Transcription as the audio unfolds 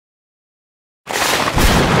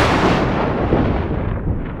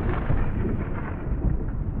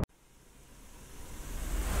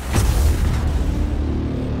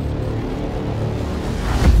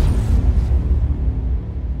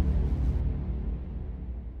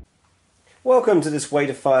Welcome to this Way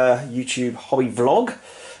to Fire YouTube hobby vlog.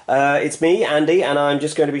 It's me, Andy, and I'm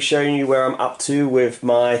just going to be showing you where I'm up to with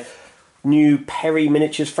my new Perry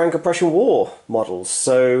Miniatures Franco-Prussian War models.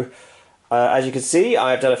 So, as you can see,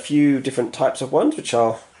 I've done a few different types of ones, which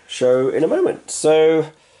I'll show in a moment.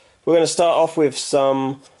 So, we're going to start off with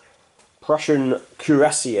some Prussian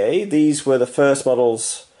Cuirassier. These were the first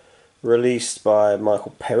models released by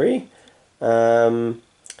Michael Perry.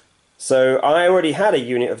 So I already had a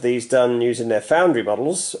unit of these done using their foundry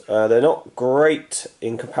models. They're not great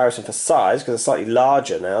in comparison for size because they're slightly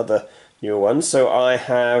larger now, the newer ones. So I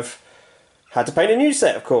have had to paint a new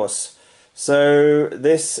set, of course. So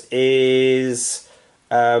this is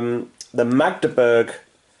the Magdeburg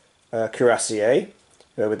Cuirassier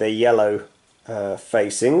with their yellow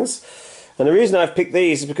facings. And the reason I've picked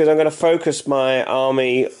these is because I'm going to focus my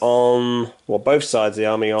army on, well, both sides of the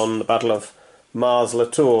army on the Battle of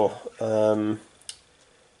Mars-La-Tour on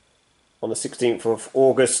the 16th of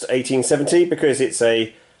August 1870, because it's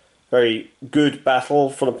a very good battle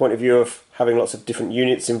from the point of view of having lots of different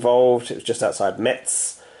units involved. It was just outside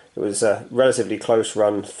Metz. It was a relatively close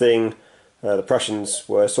run thing. The Prussians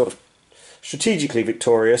were sort of strategically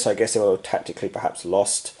victorious. I guess they were tactically perhaps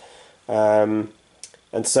lost. And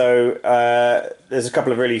so there's a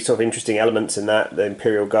couple of really sort of interesting elements in that. The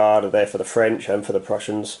Imperial Guard are there for the French and for the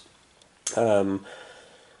Prussians.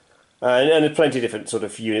 And there's plenty of different sort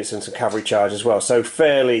of units and some cavalry charge as well. So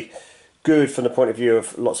fairly good from the point of view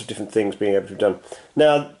of lots of different things being able to be done.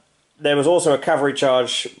 Now, there was also a cavalry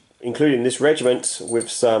charge, including this regiment, with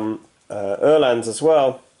some Uhlans as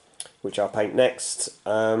well, which I'll paint next,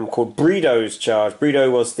 called Bredo's charge.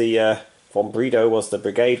 Bredo was the von Bredow was the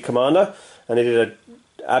brigade commander, and he did a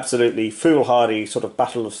absolutely foolhardy sort of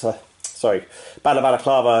Battle of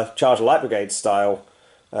Balaclava charge light brigade style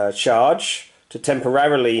charge to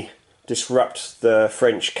temporarily disrupt the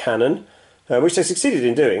French cannon, which they succeeded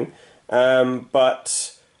in doing,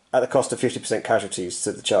 but at the cost of 50% casualties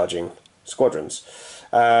to the charging squadrons.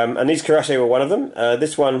 And these Cuirassier were one of them.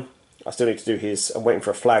 This one, I still need to do his. I'm waiting for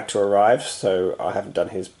a flag to arrive, so I haven't done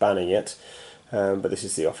his banner yet. But this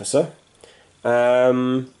is the officer.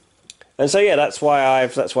 And so yeah, that's why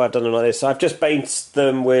I've done them like this. I've just painted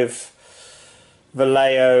them with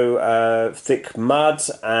Vallejo thick mud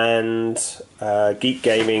and Geek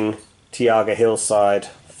Gaming Tiaga Hillside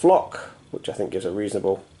flock, which I think gives a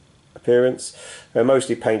reasonable appearance. They're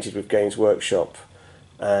mostly painted with Games Workshop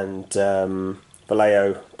and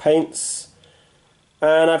Vallejo paints.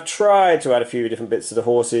 And I've tried to add a few different bits to the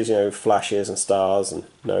horses, you know, flashes and stars and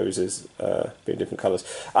noses, being different colours.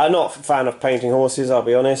 I'm not a fan of painting horses, I'll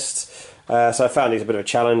be honest. So I found these a bit of a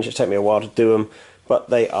challenge. It took me a while to do them, but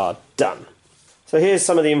they are done. So here's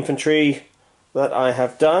some of the infantry that I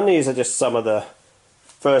have done. These are just some of the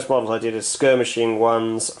first models I did as skirmishing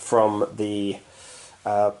ones from the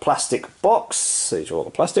plastic box. These are all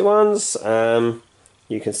the plastic ones.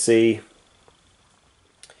 You can see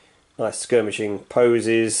nice skirmishing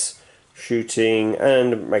poses, shooting,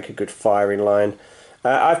 and make a good firing line.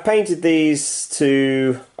 I've painted these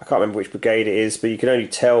to, I can't remember which brigade it is, but you can only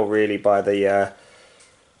tell really by the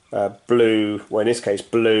blue, well in this case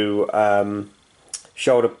blue,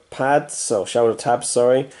 shoulder pads, or shoulder tabs,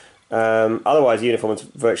 sorry. Otherwise the uniform is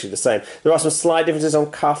virtually the same. There are some slight differences on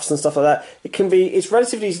cuffs and stuff like that. It's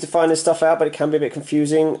relatively easy to find this stuff out, but it can be a bit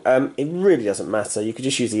confusing. It really doesn't matter. You could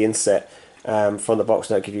just use the inset from the box,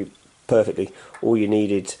 and that'll give you perfectly all you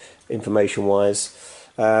needed information wise.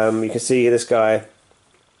 You can see this guy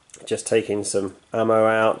just taking some ammo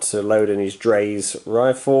out to load in his Dre's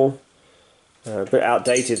rifle. A bit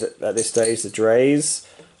outdated at this stage, the Dre's,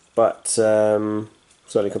 but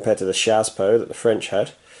certainly compared to the Chassepots that the French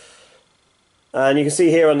had. And you can see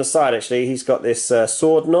here on the side, actually, he's got this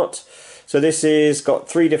sword knot. So this is got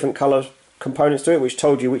 3 different colour components to it, which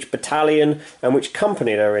told you which battalion and which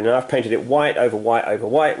company they're in. And I've painted it white over white over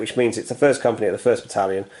white, which means it's the 1st company of the 1st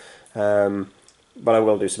battalion. But I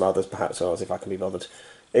will do some others, perhaps, if I can be bothered.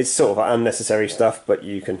 It's sort of unnecessary stuff, but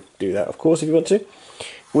you can do that, of course, if you want to.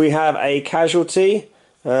 We have a casualty.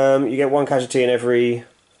 You get 1 casualty in every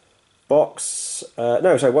box.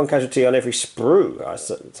 No, sorry, 1 casualty on every sprue.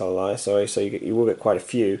 That's a lie, sorry. So you will get quite a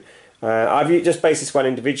few. I've just based this one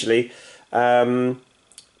individually,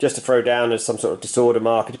 just to throw down as some sort of disorder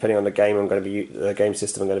marker, depending on the game the game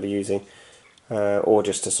system I'm going to be using, or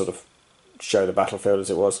just to sort of show the battlefield as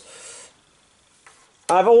it was.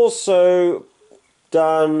 I've also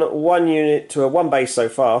done 1 unit to 1 base so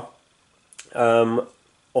far,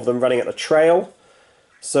 of them running at the trail.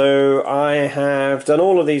 So I have done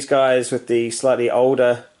all of these guys with the slightly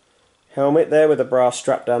older helmet there with the brass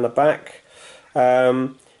strap down the back.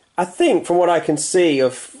 I think from what I can see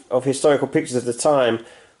of historical pictures of the time,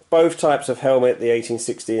 both types of helmet, the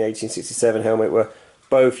 1860 and 1867 helmet, were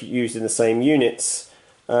both used in the same units,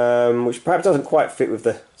 which perhaps doesn't quite fit with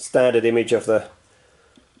the standard image of the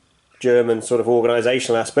German sort of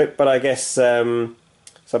organisational aspect, but I guess some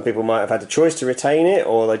people might have had the choice to retain it,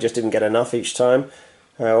 or they just didn't get enough each time,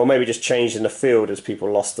 or maybe just changed in the field as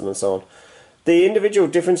people lost them and so on. The individual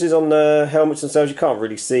differences on the helmets themselves you can't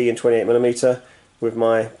really see in 28mm with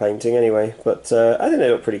my painting anyway, but I think they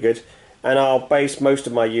look pretty good. And I'll base most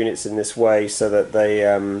of my units in this way so that they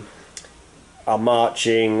are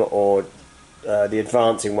marching, or the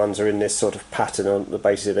advancing ones are in this sort of pattern on the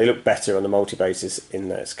basis. They look better on the multi-bases in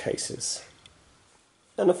those cases.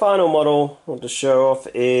 And the final model I want to show off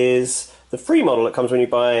is the free model that comes when you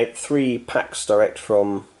buy 3 packs direct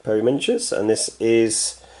from Perry Miniatures, and this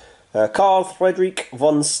is Karl Friedrich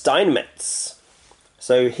von Steinmetz.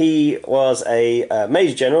 So he was a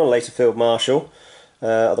Major General, later Field Marshal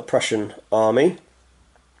of the Prussian army,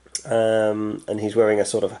 and he's wearing a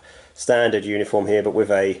sort of standard uniform here, but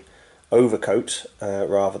with a overcoat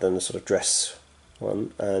rather than the sort of dress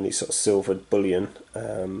one, and these sort of silvered bullion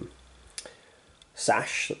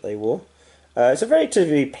sash that they wore. It's a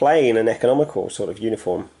relatively plain and economical sort of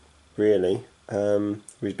uniform, really, with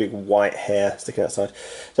his big white hair sticking outside.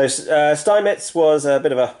 So Steinmetz was a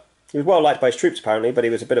bit of a, he was well liked by his troops apparently, but he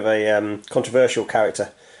was a bit of a controversial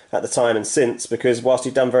character at the time and since, because whilst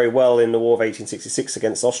he'd done very well in the War of 1866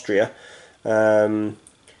 against Austria,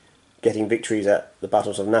 getting victories at the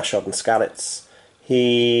battles of Nashod and Skalitz,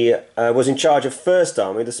 he was in charge of First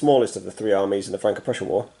Army, the smallest of the 3 armies in the Franco-Prussian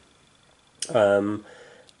War,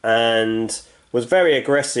 and was very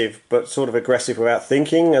aggressive, but sort of aggressive without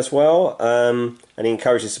thinking as well, and he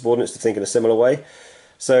encouraged his subordinates to think in a similar way.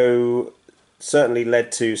 So certainly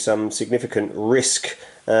led to some significant risk.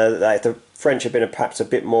 That if the French had been perhaps a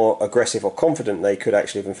bit more aggressive or confident, they could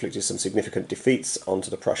actually have inflicted some significant defeats onto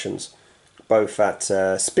the Prussians, both at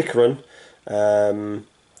Spicheren,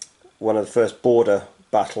 one of the first border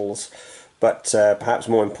battles, but perhaps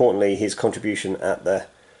more importantly his contribution at the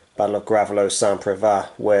Battle of Gravelotte-Saint-Privat,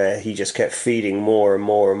 where he just kept feeding more and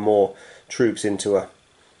more and more troops into a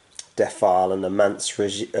defile and the Mance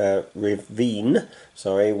ravine,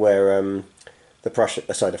 where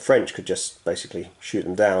the French could just basically shoot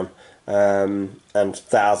them down, and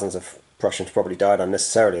thousands of Prussians probably died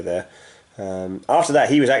unnecessarily there. After that,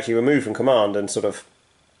 he was actually removed from command and sort of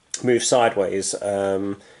moved sideways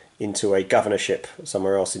into a governorship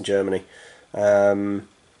somewhere else in Germany.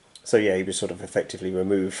 So yeah, he was sort of effectively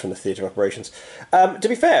removed from the theatre of operations. To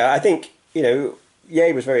be fair, I think,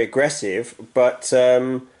 Ye was very aggressive, but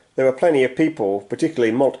there were plenty of people,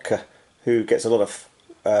 particularly Moltke, who gets a lot of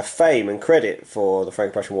fame and credit for the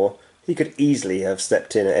Franco-Prussian War. He could easily have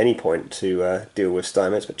stepped in at any point to deal with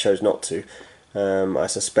Steinmetz, but chose not to. I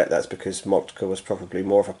suspect that's because Moltke was probably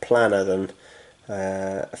more of a planner than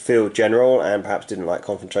a field general, and perhaps didn't like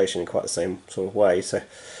confrontation in quite the same sort of way. So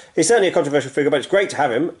he's certainly a controversial figure, but it's great to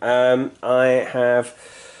have him. I have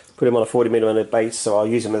put him on a 40mm base, so I'll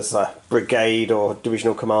use him as a brigade or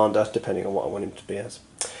divisional commander, depending on what I want him to be as.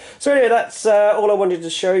 So anyway, that's all I wanted to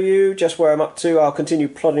show you, just where I'm up to. I'll continue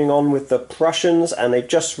plodding on with the Prussians, and they've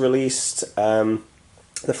just released the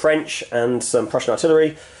French and some Prussian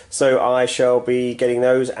artillery, so I shall be getting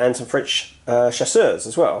those, and some French chasseurs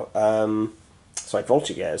as well. Sorry,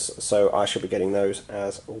 voltigeurs, so I shall be getting those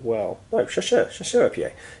as well. No, chasseur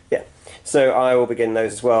pied. Yeah, so I will be getting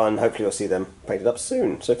those as well, and hopefully you'll see them painted up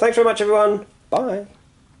soon. So thanks very much, everyone. Bye.